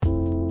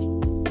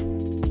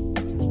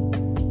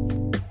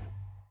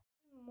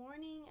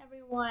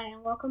Hi,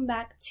 and welcome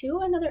back to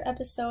another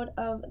episode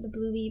of the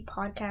Blue Bee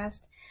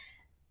podcast.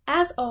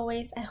 As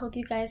always, I hope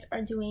you guys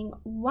are doing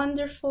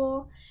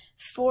wonderful.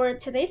 For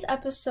today's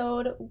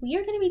episode, we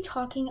are going to be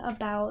talking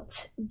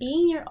about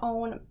being your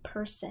own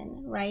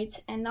person, right?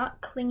 And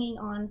not clinging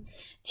on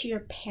to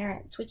your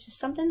parents, which is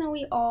something that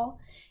we all,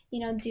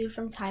 do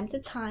from time to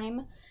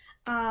time.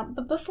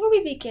 But before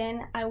we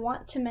begin, I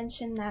want to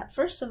mention that,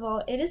 first of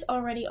all, it is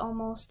already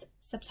almost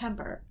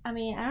September. I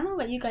mean, I don't know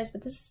about you guys,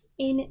 but this is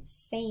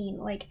insane.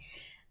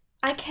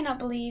 I cannot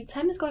believe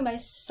time is going by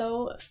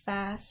so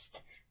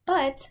fast,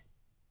 but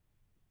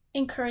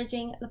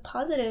encouraging the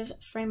positive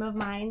frame of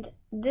mind,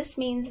 this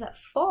means that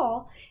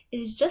fall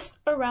is just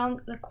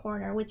around the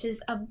corner, which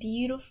is a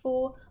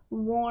beautiful,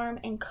 warm,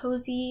 and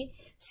cozy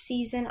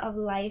season of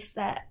life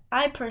that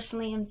I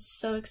personally am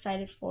so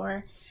excited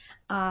for.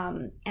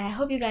 And I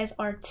hope you guys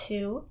are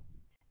too.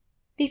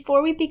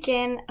 Before we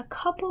begin, a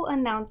couple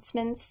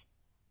announcements.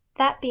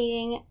 That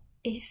being,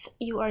 if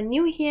you are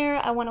new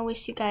here, I want to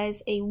wish you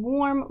guys a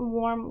warm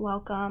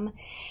welcome.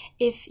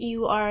 If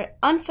you are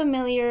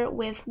unfamiliar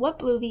with what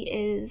Blue Bee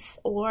is,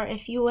 or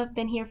if you have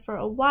been here for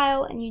a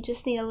while and you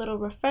just need a little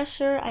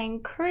refresher, I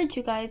encourage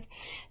you guys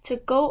to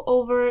go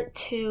over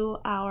to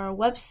our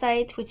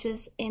website, which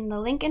is in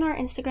the link in our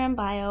Instagram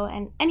bio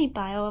and any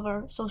bio of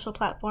our social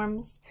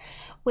platforms,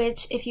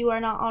 which if you are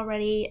not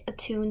already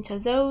attuned to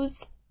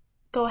those,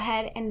 go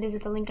ahead and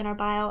visit the link in our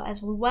bio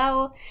as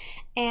well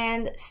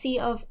and see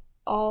of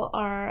all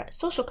our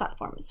social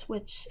platforms,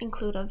 which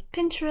include of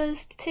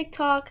Pinterest,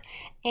 TikTok,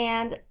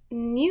 and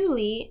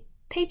newly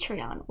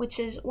Patreon, which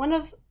is one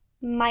of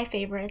my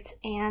favorites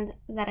and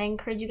that I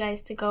encourage you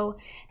guys to go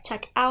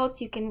check out.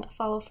 You can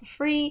follow for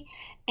free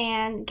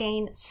and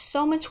gain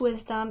so much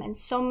wisdom and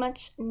so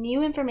much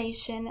new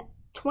information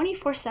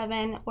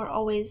 24/7. We're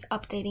always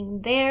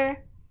updating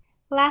there.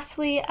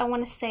 Lastly, I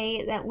want to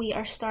say that we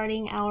are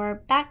starting our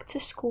back to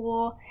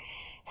school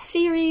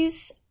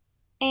series,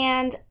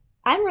 and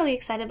I'm really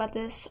excited about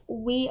this.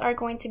 We are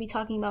going to be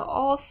talking about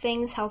all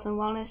things health and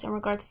wellness in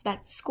regards to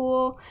back to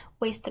school,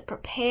 ways to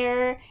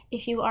prepare.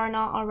 If you are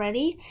not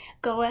already,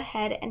 go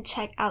ahead and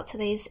check out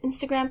today's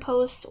Instagram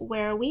post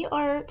where we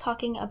are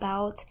talking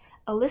about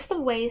a list of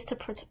ways to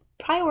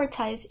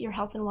prioritize your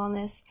health and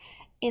wellness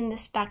in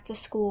this back to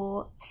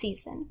school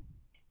season.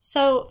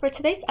 So for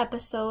today's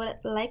episode,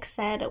 like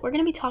said, we're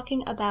going to be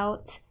talking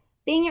about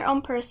being your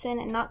own person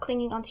and not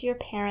clinging onto your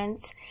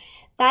parents.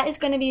 That is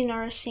going to be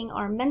nourishing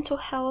our mental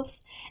health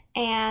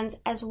and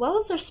as well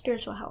as our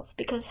spiritual health,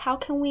 because how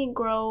can we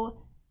grow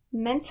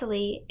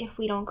mentally if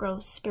we don't grow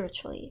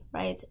spiritually,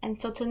 right? And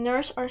so to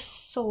nourish our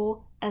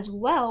soul as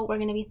well, we're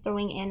going to be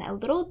throwing in a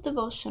little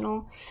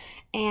devotional.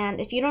 And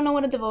if you don't know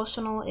what a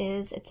devotional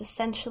is, it's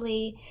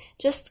essentially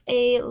just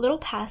a little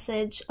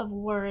passage of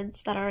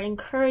words that are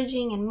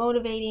encouraging and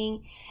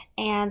motivating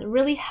and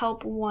really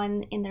help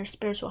one in their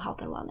spiritual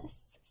health and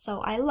wellness. So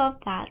I love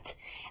that.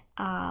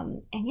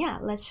 And yeah,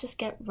 let's just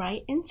get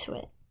right into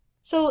it.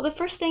 So the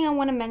first thing I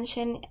want to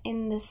mention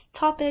in this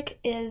topic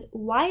is,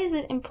 why is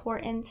it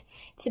important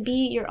to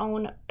be your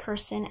own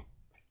person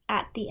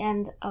at the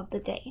end of the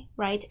day,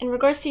 right? In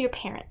regards to your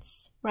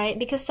parents, right?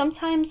 Because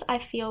sometimes I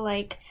feel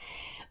like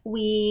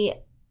we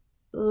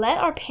let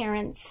our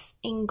parents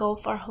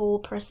engulf our whole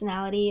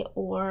personality,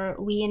 or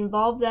we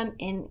involve them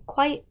in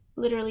quite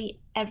literally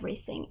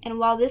everything. And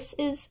while this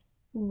is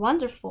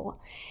wonderful,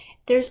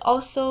 there's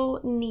also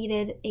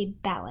needed a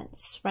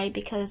balance, right?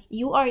 Because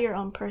you are your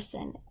own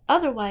person.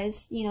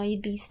 Otherwise,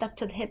 you'd be stuck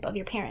to the hip of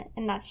your parent,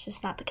 and that's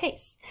just not the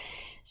case.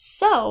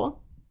 So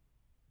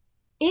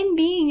in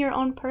being your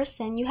own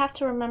person, you have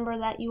to remember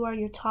that you are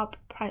your top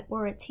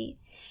priority.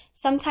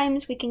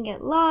 Sometimes we can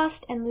get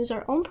lost and lose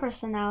our own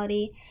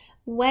personality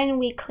when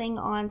we cling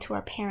on to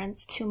our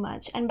parents too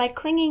much. And by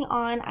clinging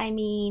on, I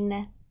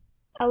mean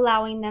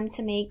allowing them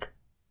to make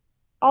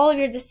all of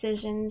your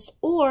decisions,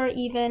 or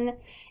even,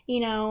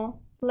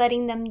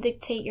 letting them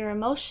dictate your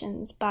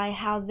emotions by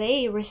how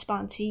they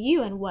respond to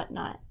you and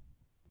whatnot.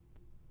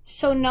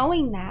 So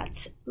knowing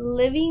that,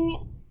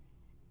 living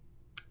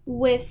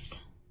with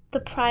the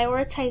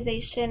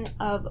prioritization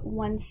of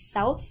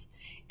oneself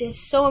is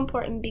so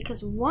important,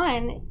 because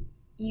one,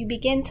 you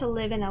begin to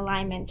live in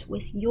alignment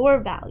with your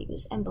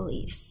values and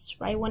beliefs,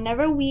 right?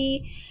 Whenever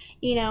we,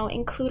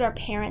 include our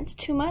parents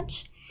too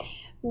much,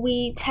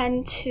 we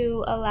tend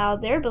to allow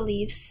their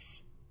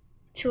beliefs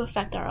to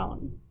affect our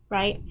own,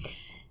 right?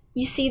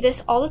 You see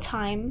this all the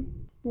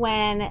time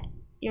when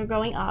you're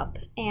growing up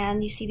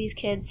and you see these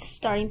kids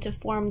starting to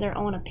form their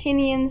own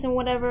opinions and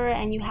whatever,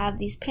 and you have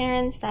these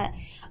parents that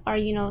are,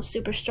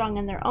 super strong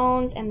in their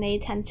own, and they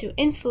tend to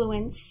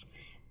influence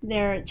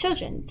their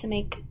children to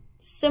make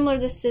similar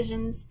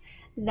decisions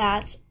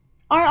that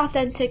are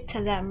authentic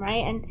to them,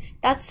 right? And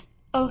that's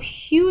a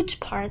huge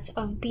part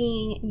of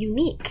being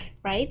unique,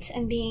 right?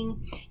 And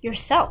being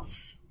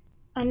yourself.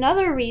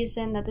 Another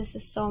reason that this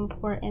is so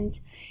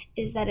important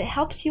is that it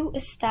helps you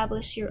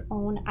establish your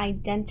own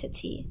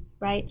identity,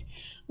 right?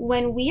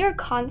 When we are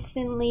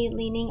constantly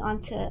leaning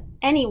onto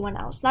anyone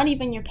else, not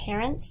even your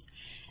parents,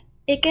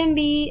 it can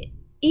be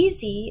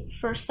easy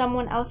for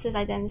someone else's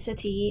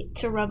identity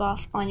to rub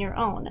off on your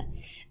own.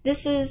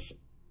 This is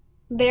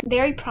very,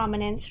 very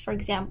prominent. For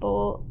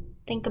example,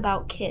 think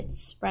about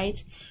kids,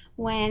 right?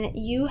 When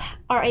you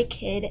are a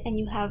kid and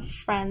you have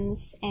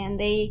friends and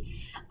they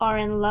are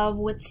in love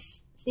with,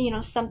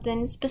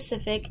 something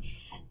specific,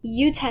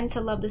 you tend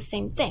to love the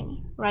same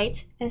thing,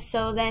 right? And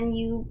so then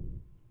you,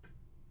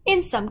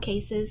 in some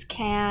cases,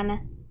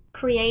 can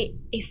create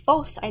a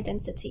false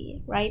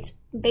identity, right?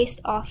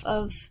 Based off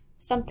of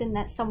something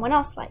that someone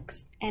else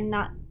likes and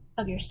not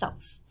of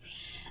yourself.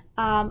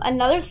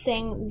 Another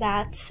thing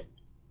that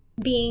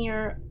being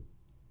your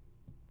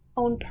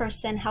own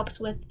person helps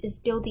with is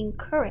building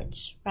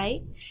courage,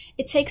 right?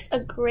 It takes a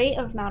great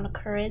amount of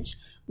courage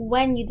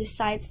when you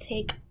decide to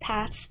take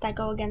paths that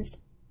go against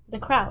the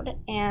crowd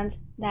and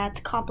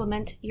that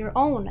complement your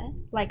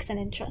own likes and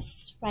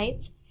interests,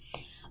 right?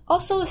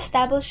 Also,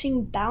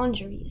 establishing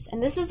boundaries.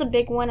 And this is a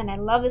big one, and I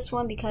love this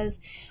one because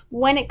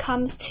when it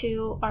comes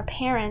to our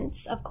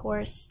parents, of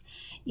course,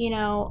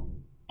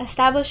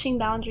 establishing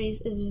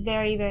boundaries is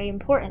very, very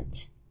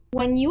important.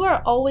 When you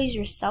are always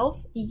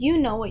yourself, you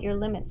know what your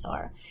limits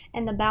are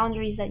and the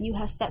boundaries that you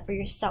have set for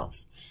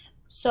yourself.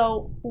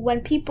 So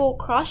when people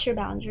cross your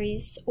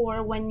boundaries,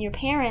 or when your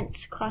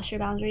parents cross your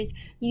boundaries,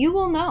 you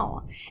will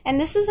know. And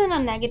this isn't a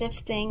negative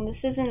thing.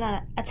 This isn't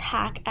an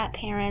attack at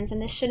parents,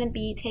 and this shouldn't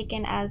be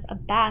taken as a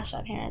bash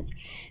at parents.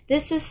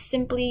 This is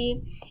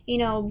simply,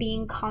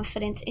 being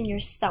confident in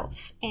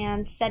yourself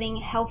and setting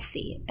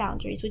healthy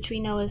boundaries, which we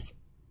know is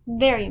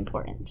very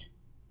important.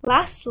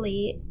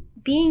 Lastly,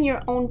 being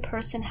your own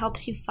person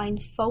helps you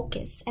find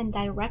focus and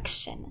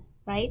direction,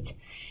 right?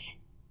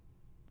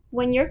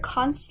 When you're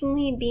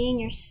constantly being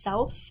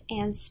yourself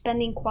and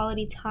spending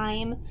quality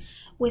time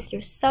with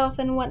yourself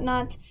and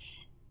whatnot,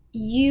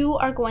 you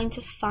are going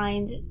to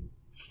find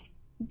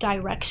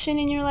direction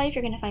in your life.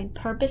 You're going to find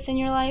purpose in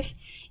your life.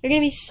 You're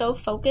going to be so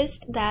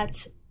focused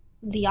that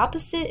the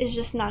opposite is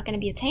just not going to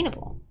be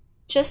attainable.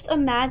 Just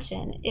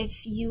imagine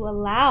if you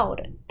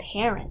allowed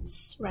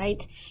parents,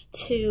 right,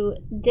 to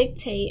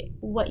dictate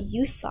what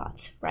you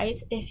thought, right?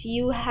 If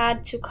you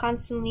had to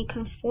constantly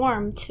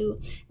conform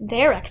to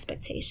their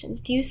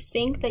expectations, do you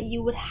think that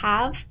you would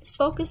have this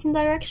focus and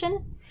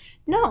direction?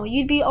 No,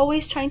 you'd be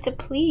always trying to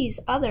please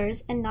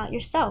others and not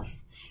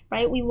yourself,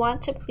 right? We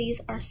want to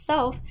please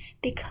ourselves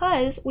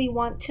because we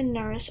want to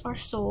nourish our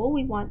soul.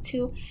 We want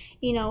to,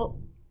 we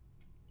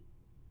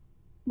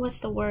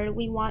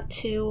want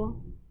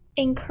to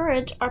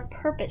encourage our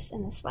purpose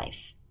in this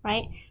life,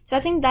 right? So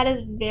I think that is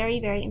very,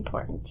 very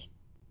important.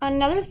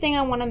 Another thing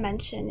I want to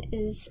mention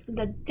is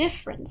the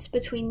difference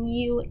between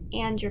you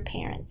and your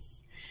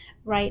parents,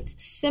 right?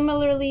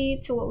 Similarly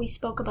to what we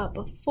spoke about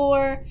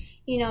before,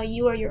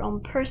 you are your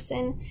own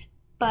person,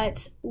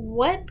 but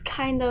what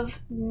kind of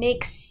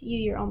makes you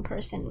your own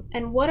person?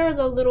 And what are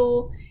the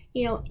little,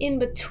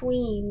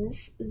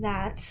 in-betweens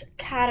that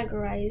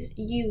categorize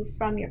you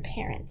from your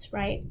parents,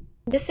 right?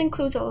 This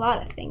includes a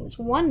lot of things,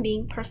 one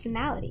being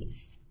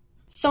personalities.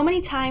 So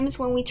many times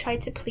when we try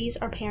to please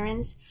our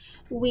parents,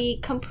 we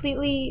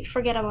completely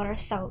forget about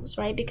ourselves,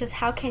 right? Because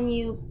how can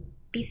you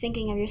be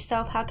thinking of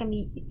yourself? How can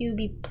you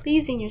be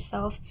pleasing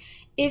yourself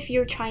if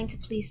you're trying to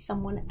please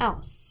someone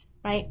else,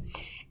 right?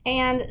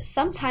 And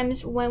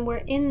sometimes when we're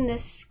in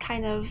this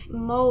kind of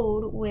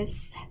mode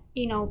with,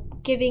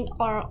 giving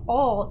our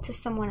all to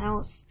someone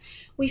else,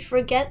 we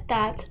forget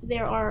that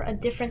there are a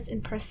difference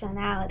in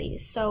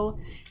personalities. So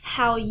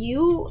how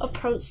you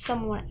approach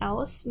someone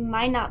else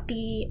might not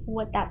be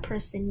what that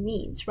person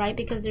needs, right?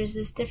 Because there's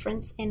this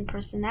difference in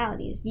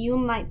personalities. You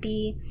might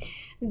be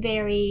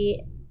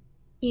very,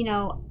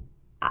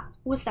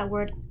 what's that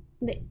word?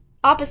 The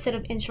opposite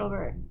of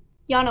introvert.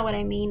 Y'all know what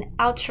I mean.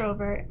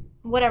 Outrovert,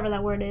 whatever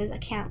that word is. I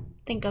can't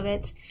think of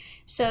it.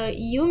 So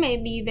you may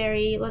be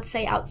very, let's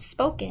say,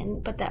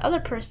 outspoken, but the other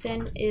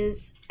person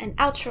is an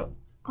outro.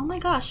 Oh my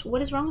gosh,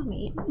 what is wrong with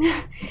me?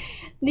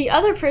 The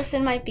other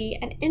person might be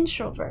an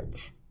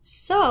introvert.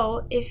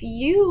 So if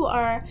you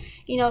are,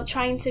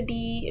 trying to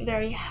be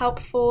very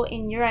helpful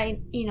in your,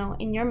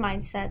 in your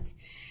mindset,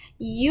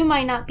 you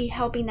might not be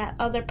helping that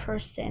other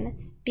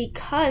person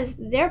because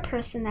their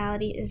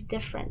personality is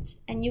different.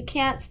 And you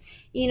can't,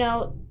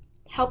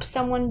 help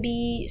someone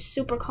be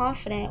super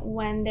confident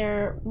when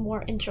they're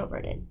more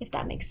introverted, if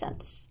that makes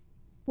sense.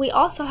 We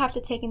also have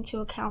to take into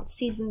account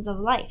seasons of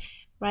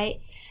life, right?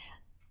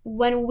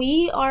 When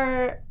we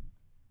are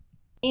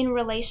in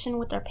relation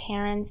with our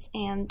parents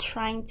and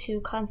trying to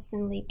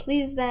constantly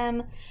please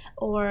them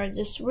or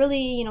just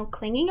really,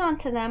 clinging on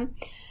to them,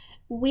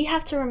 we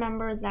have to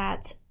remember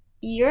that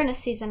you're in a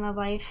season of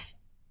life,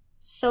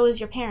 so is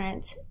your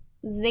parent.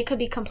 They could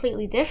be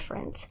completely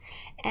different.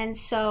 And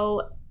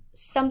so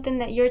something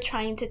that you're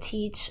trying to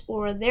teach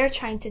or they're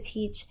trying to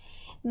teach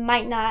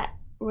might not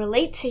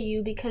relate to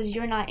you because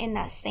you're not in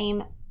that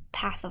same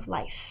path of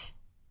life.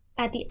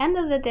 At the end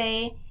of the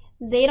day,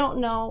 they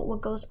don't know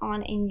what goes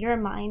on in your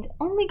mind.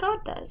 Only God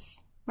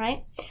does,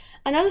 right?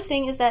 Another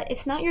thing is that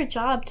it's not your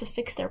job to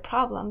fix their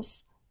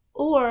problems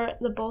or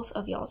the both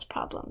of y'all's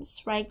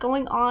problems, right?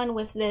 Going on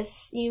with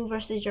this you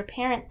versus your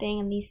parent thing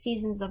and these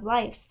seasons of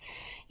lives,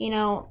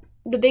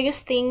 the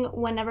biggest thing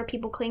whenever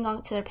people cling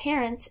on to their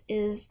parents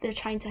is they're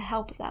trying to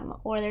help them,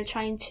 or they're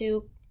trying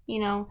to,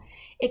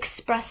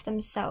 express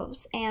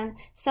themselves. And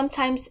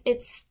sometimes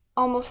it's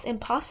almost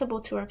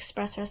impossible to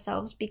express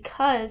ourselves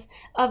because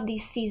of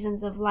these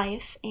seasons of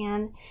life.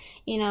 And,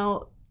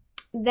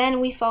 then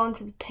we fall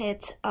into the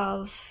pit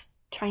of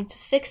trying to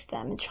fix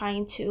them and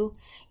trying to,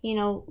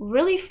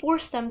 really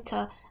force them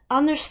to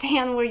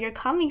understand where you're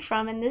coming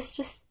from, and this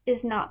just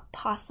is not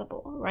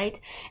possible, right?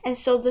 And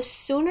so the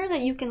sooner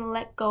that you can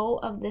let go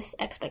of this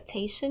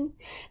expectation,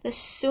 the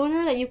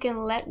sooner that you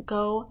can let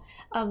go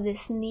of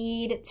this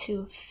need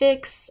to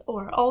fix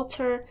or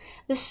alter,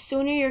 the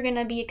sooner you're going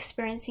to be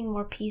experiencing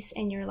more peace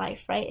in your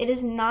life, right? It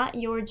is not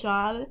your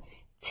job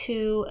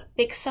to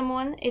fix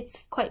someone.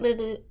 It's quite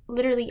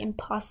literally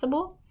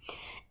impossible.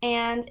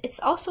 And it's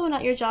also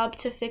not your job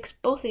to fix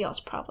both of y'all's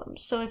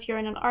problems. So if you're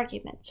in an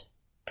argument,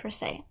 per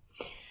se,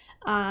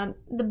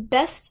 the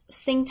best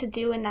thing to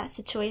do in that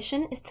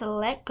situation is to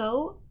let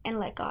go and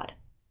let God,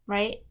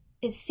 right?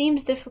 It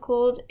seems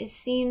difficult. It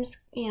seems,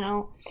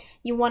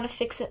 you want to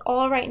fix it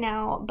all right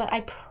now, but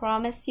I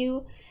promise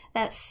you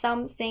that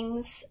some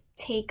things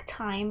take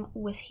time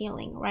with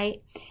healing,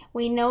 right?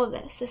 We know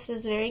this. This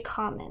is very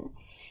common.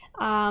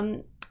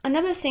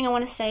 Another thing I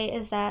want to say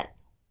is that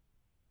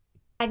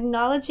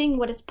acknowledging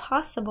what is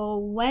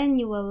possible when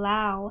you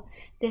allow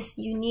this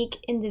unique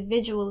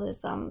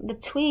individualism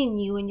between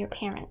you and your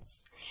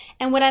parents.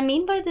 And what I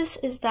mean by this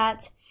is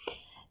that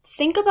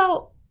think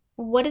about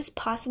what is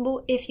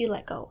possible if you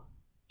let go.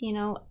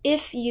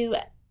 If you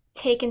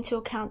take into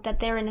account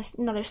that they're in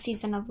another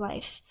season of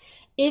life,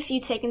 if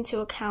you take into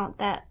account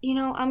that,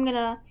 I'm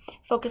gonna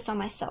focus on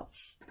myself,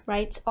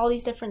 right? All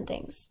these different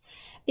things.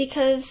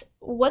 Because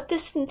what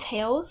this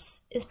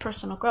entails is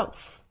personal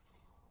growth.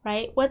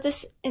 Right? What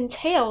this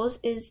entails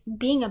is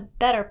being a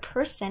better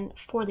person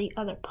for the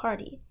other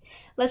party.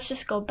 Let's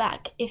just go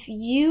back. If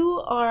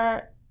you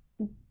are,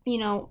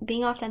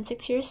 being authentic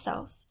to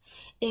yourself,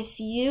 if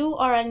you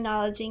are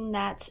acknowledging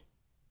that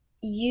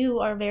you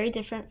are very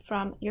different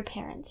from your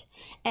parent,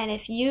 and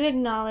if you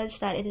acknowledge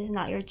that it is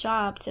not your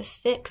job to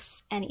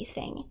fix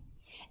anything,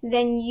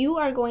 then you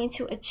are going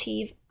to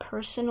achieve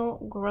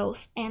personal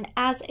growth. And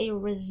as a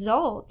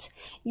result,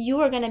 you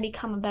are going to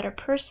become a better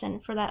person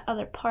for that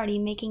other party,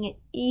 making it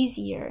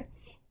easier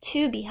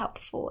to be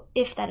helpful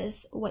if that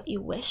is what you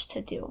wish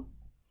to do,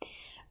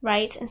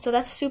 right? And so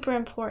that's super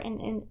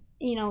important, and,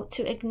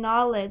 to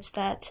acknowledge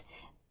that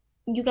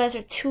you guys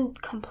are two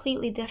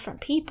completely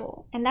different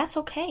people, and that's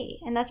okay,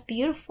 and that's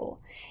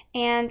beautiful.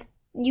 And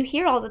you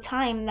hear all the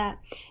time that,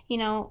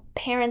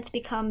 parents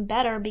become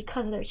better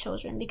because of their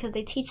children, because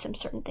they teach them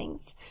certain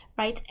things,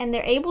 right? And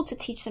they're able to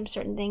teach them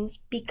certain things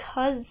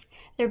because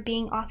they're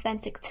being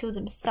authentic to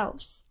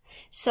themselves.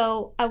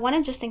 So I want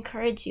to just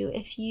encourage you,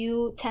 if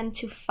you tend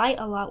to fight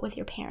a lot with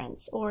your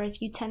parents, or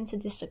if you tend to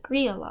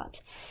disagree a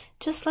lot,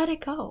 just let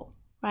it go,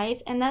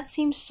 right? And that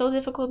seems so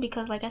difficult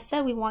because, like I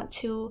said, we want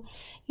to,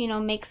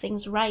 make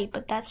things right,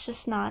 but that's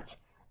just not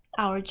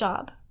our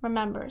job.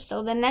 Remember,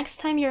 so the next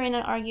time you're in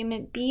an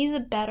argument, be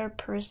the better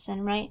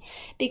person, right?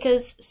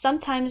 Because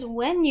sometimes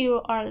when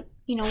you are,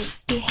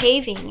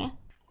 behaving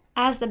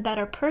as the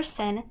better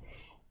person,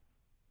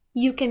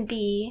 you can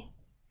be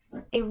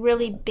a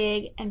really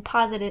big and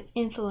positive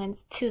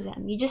influence to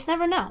them. You just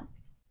never know.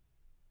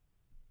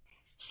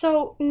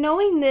 So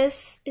knowing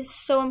this is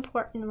so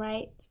important,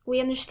 right? We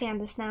understand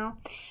this now.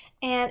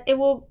 And it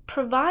will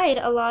provide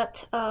a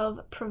lot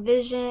of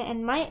provision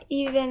and might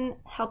even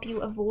help you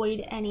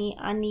avoid any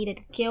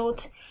unneeded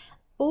guilt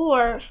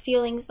or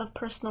feelings of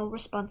personal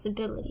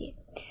responsibility.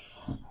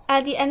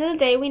 At the end of the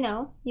day, we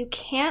know you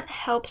can't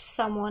help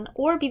someone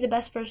or be the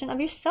best version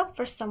of yourself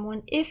for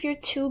someone if you're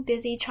too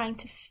busy trying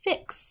to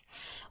fix,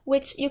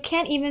 which you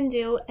can't even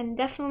do and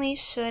definitely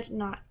should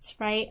not,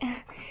 right?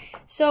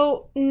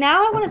 So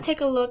now I want to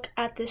take a look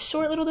at this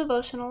short little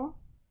devotional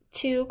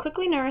to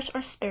quickly nourish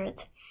our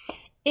spirit.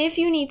 If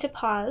you need to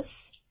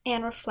pause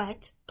and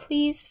reflect,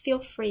 please feel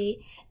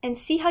free and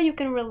see how you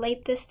can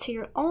relate this to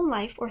your own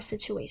life or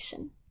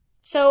situation.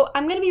 So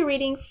I'm going to be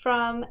reading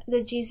from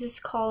the Jesus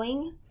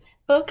Calling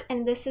book,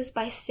 and this is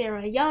by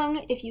Sarah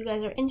Young. If you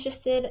guys are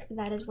interested,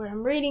 that is where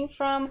I'm reading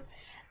from.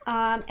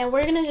 And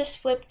we're going to just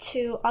flip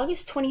to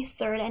August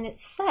 23rd, and it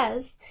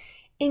says,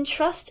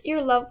 "Entrust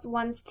your loved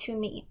ones to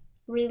me.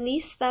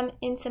 Release them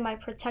into my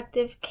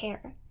protective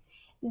care.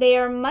 They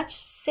are much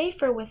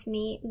safer with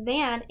me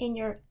than in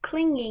your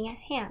clinging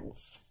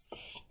hands.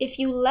 If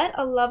you let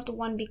a loved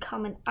one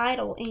become an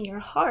idol in your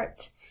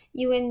heart,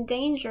 you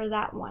endanger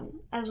that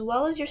one, as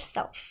well as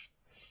yourself.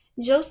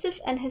 Joseph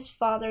and his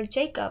father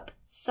Jacob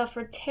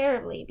suffered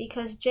terribly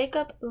because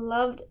Jacob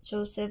loved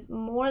Joseph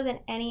more than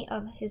any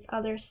of his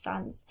other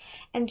sons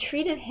and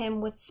treated him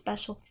with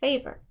special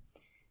favor.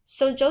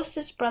 So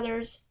Joseph's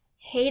brothers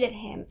hated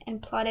him and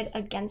plotted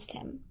against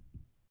him.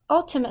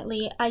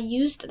 Ultimately, I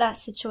used that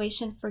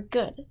situation for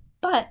good.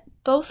 But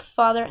both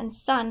father and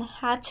son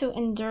had to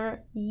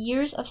endure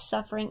years of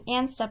suffering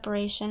and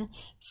separation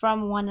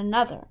from one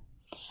another.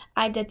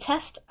 I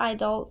detest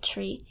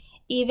idolatry,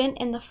 even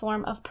in the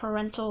form of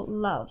parental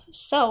love.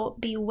 So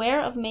beware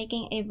of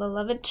making a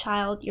beloved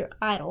child your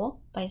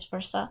idol, vice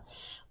versa.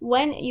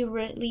 When you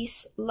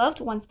release loved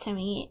ones to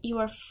me, you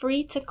are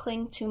free to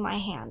cling to my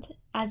hand.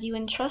 As you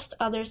entrust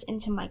others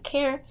into my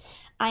care,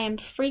 I am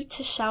free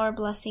to shower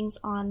blessings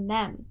on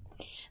them.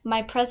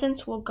 My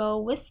presence will go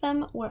with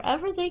them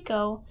wherever they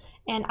go,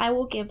 and I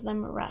will give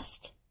them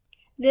rest.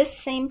 This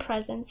same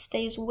presence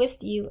stays with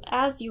you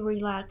as you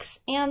relax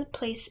and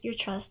place your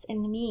trust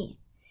in me.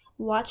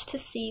 Watch to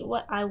see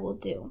what I will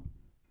do.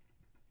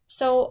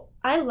 So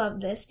I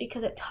love this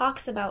because it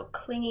talks about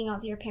clinging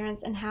onto your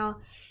parents and how,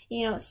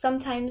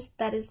 sometimes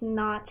that is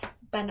not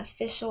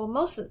beneficial.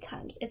 Most of the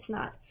times it's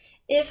not,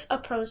 if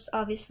approached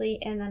obviously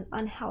in an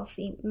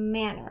unhealthy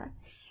manner,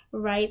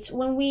 right?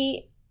 When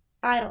we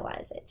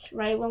idolize it,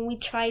 right? When we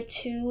try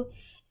to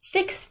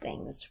fix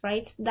things,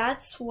 right?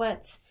 That's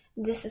what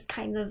this is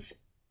kind of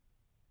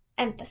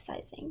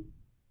emphasizing.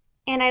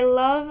 And I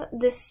love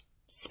this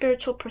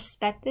spiritual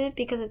perspective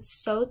because it's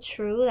so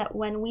true that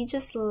when we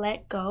just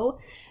let go,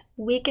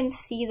 we can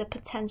see the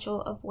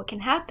potential of what can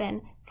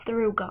happen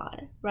through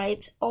God,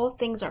 right? All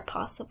things are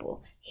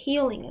possible.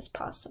 Healing is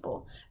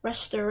possible.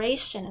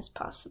 Restoration is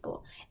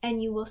possible.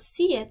 And you will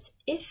see it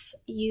if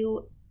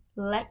you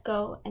let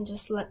go and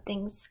just let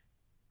things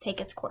take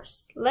its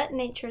course. Let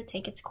nature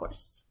take its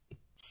course.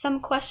 Some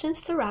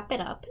questions to wrap it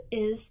up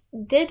is,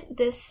 did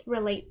this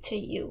relate to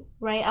you,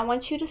 right? I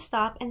want you to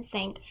stop and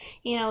think,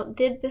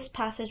 did this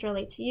passage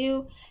relate to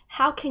you?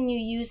 How can you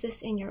use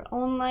this in your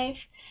own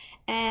life?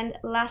 And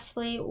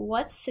lastly,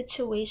 what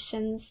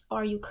situations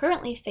are you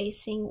currently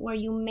facing where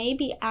you may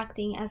be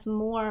acting as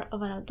more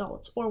of an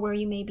adult, or where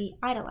you may be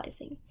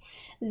idolizing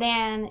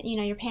than,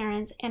 your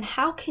parents? And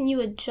how can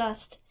you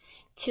adjust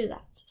to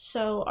that?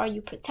 So are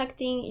you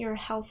protecting your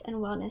health and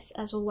wellness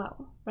as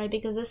well, right?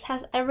 Because this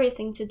has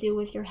everything to do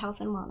with your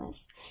health and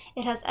wellness.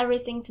 It has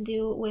everything to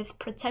do with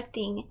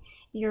protecting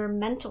your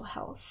mental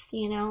health,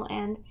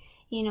 and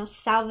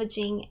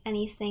salvaging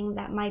anything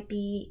that might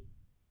be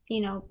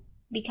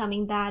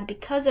becoming bad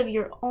because of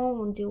your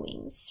own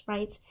doings,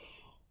 right?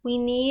 We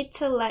need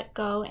to let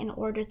go in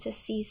order to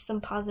see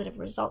some positive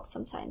results.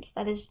 Sometimes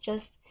that is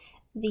just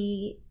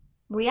the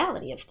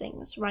reality of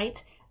things,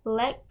 right?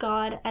 Let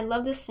God, I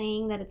love this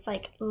saying that it's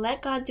like,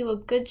 let God do a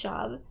good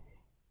job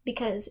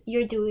because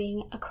you're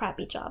doing a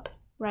crappy job,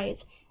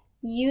 right?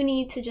 You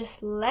need to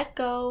just let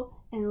go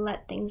and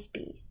let things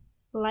be.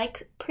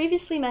 Like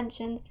previously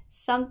mentioned,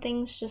 some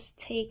things just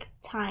take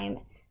time.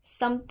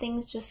 Some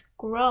things just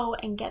grow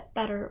and get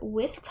better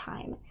with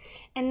time.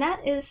 And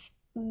that is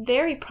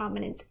very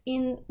prominent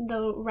in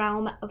the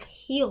realm of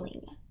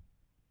healing.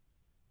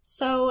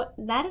 So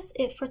that is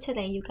it for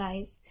today, you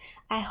guys.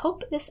 I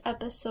hope this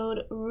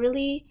episode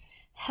really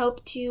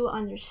helped you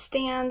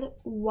understand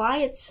why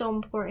it's so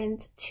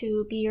important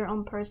to be your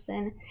own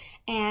person,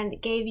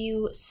 and gave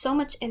you so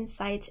much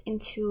insight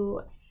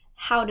into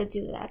how to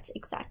do that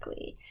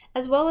exactly,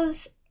 as well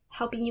as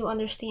helping you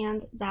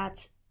understand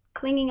that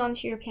clinging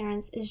onto your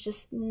parents is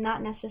just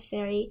not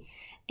necessary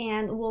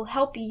and will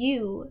help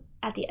you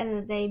at the end of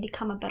the day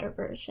become a better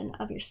version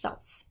of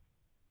yourself.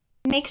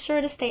 Make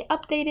sure to stay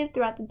updated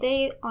throughout the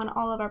day on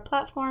all of our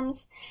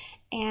platforms,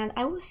 and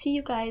I will see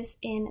you guys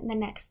in the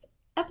next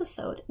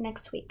episode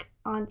next week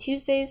on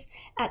Tuesdays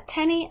at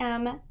 10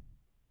 a.m.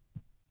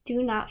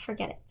 Do not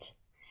forget it.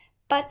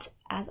 But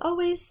as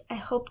always, I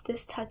hope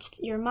this touched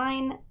your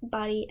mind,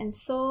 body, and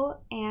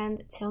soul,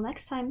 and till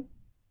next time.